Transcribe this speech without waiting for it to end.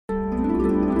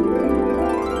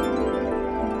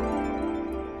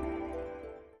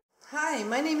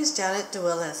my name is Janet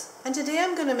DeWillis, and today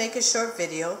I'm going to make a short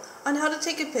video on how to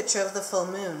take a picture of the full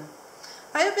moon.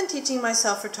 I have been teaching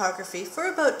myself photography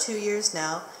for about 2 years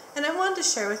now, and I wanted to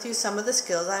share with you some of the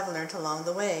skills I've learned along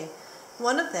the way.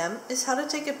 One of them is how to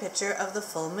take a picture of the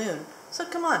full moon. So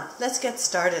come on, let's get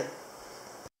started.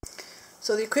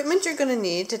 So the equipment you're going to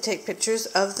need to take pictures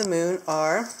of the moon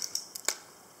are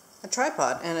a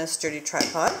tripod and a sturdy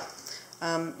tripod.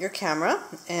 Your camera,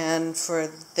 and for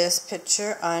this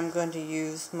picture I'm going to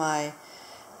use my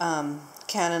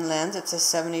Canon lens. It's a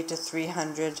 70 to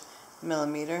 300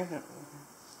 millimeter.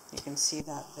 You can see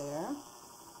that there.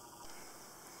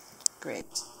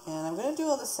 Great. And I'm going to do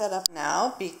all the setup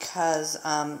now because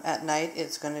at night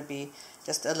it's going to be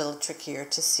just a little trickier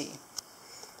to see.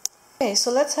 Okay, so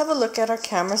let's have a look at our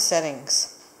camera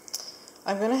settings.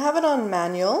 I'm going to have it on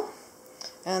manual,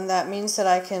 and that means that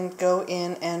I can go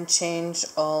in and change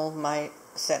all my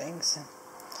settings.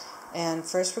 And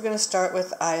first we're going to start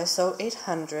with ISO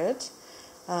 800.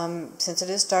 Since it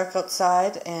is dark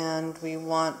outside and we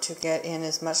want to get in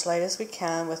as much light as we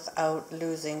can without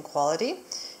losing quality.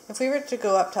 If we were to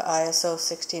go up to ISO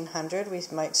 1600, we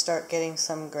might start getting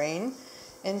some grain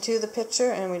into the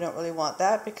picture, and we don't really want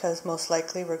that because most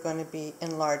likely we're going to be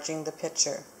enlarging the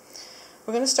picture.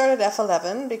 We're going to start at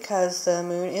f11 because the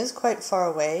moon is quite far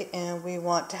away and we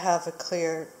want to have a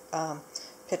clear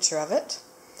picture of it.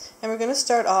 And we're going to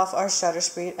start off our shutter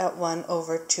speed at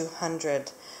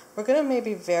 1/200. We're going to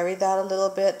maybe vary that a little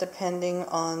bit depending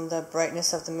on the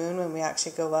brightness of the moon when we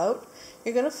actually go out.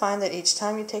 You're going to find that each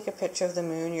time you take a picture of the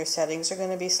moon, your settings are going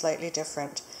to be slightly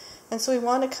different. And so we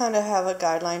want to kind of have a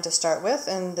guideline to start with,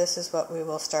 and this is what we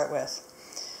will start with.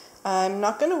 I'm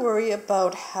not going to worry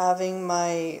about having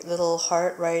my little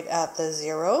heart right at the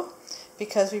 0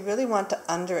 because we really want to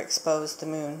underexpose the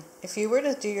moon. If you were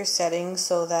to do your settings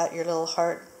so that your little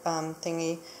heart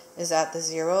thingy is at the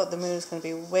 0, the moon is going to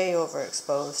be way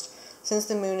overexposed. Since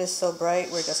the moon is so bright,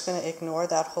 we're just going to ignore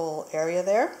that whole area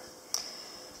there.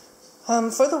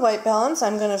 For the white balance,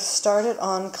 I'm going to start it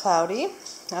on cloudy.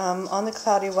 On the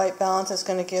cloudy white balance, it's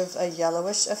going to give a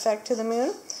yellowish effect to the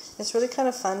moon. It's really kind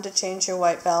of fun to change your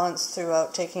white balance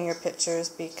throughout taking your pictures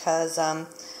because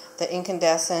the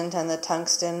incandescent and the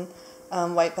tungsten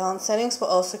white balance settings will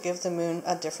also give the moon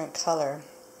a different color.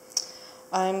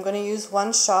 I'm going to use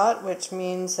one shot, which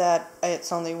means that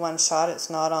it's only one shot, it's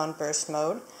not on burst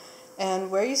mode.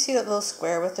 And where you see that little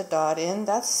square with the dot in,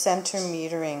 that's center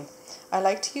metering. I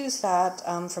like to use that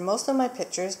for most of my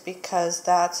pictures because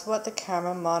that's what the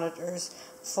camera monitors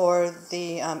for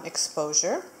the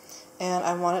exposure. And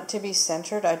I want it to be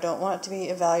centered. I don't want it to be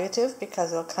evaluative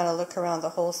because it'll kind of look around the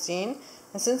whole scene.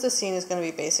 And since the scene is going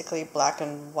to be basically black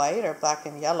and white or black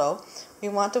and yellow, we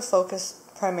want to focus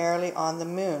primarily on the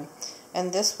moon.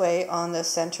 And this way, on the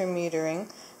center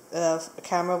metering, the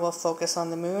camera will focus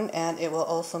on the moon and it will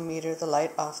also meter the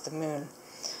light off the moon.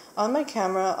 On my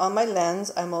camera, on my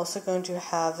lens, I'm also going to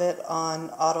have it on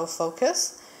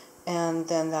autofocus, and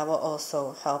then that will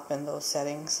also help in those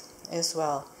settings as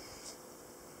well.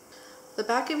 The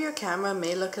back of your camera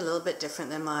may look a little bit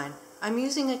different than mine. I'm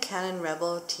using a Canon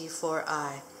Rebel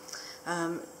T4i,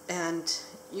 and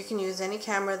you can use any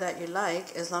camera that you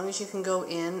like as long as you can go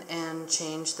in and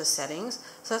change the settings.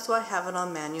 So that's why I have it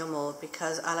on manual mode,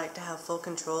 because I like to have full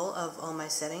control of all my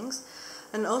settings.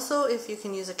 And also if you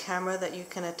can use a camera that you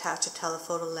can attach a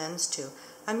telephoto lens to.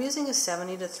 I'm using a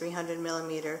 70 to 300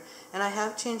 millimeter, and I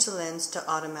have changed the lens to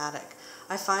automatic.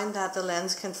 I find that the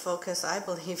lens can focus, I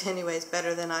believe anyways,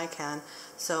 better than I can,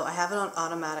 so I have it on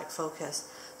automatic focus.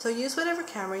 So use whatever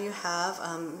camera you have,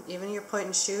 even your point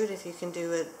and shoot, if you can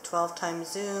do a 12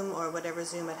 times zoom or whatever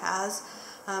zoom it has.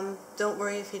 Don't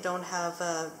worry if you don't have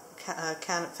a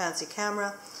fancy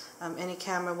camera. Any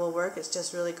camera will work. It's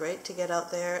just really great to get out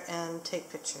there and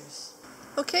take pictures.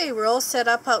 Okay, we're all set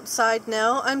up outside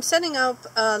now. I'm setting up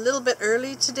a little bit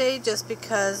early today just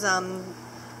because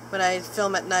when I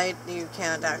film at night you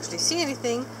can't actually see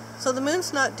anything. So the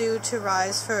moon's not due to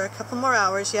rise for a couple more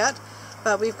hours yet,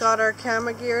 but we've got our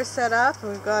camera gear set up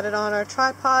and we've got it on our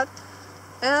tripod,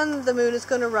 and the moon is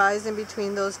going to rise in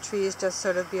between those trees just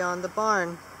sort of beyond the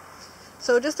barn.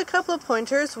 So just a couple of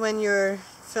pointers when you're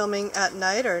filming at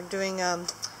night or doing a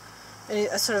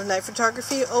sort of night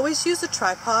photography. Always use a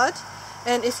tripod,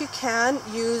 and if you can,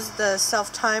 use the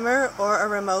self-timer or a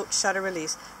remote shutter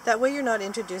release. That way you're not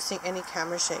introducing any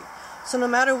camera shake. So no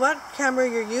matter what camera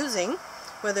you're using,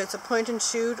 whether it's a point and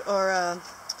shoot or a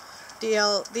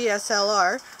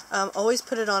DSLR, always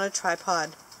put it on a tripod.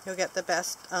 You'll get the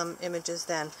best images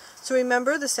then. So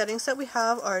remember, the settings that we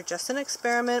have are just an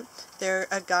experiment. They're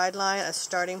a guideline, a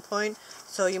starting point.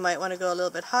 So you might want to go a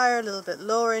little bit higher, a little bit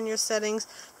lower in your settings,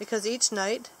 because each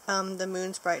night the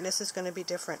moon's brightness is going to be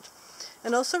different.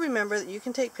 And also remember that you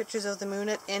can take pictures of the moon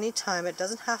at any time. It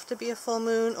doesn't have to be a full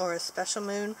moon or a special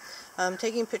moon.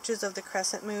 Taking pictures of the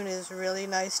crescent moon is really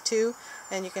nice too,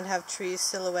 and you can have trees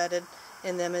silhouetted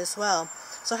in them as well.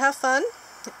 So have fun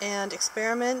and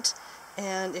experiment,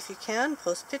 and if you can,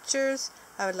 post pictures.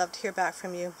 I would love to hear back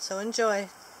from you. So enjoy.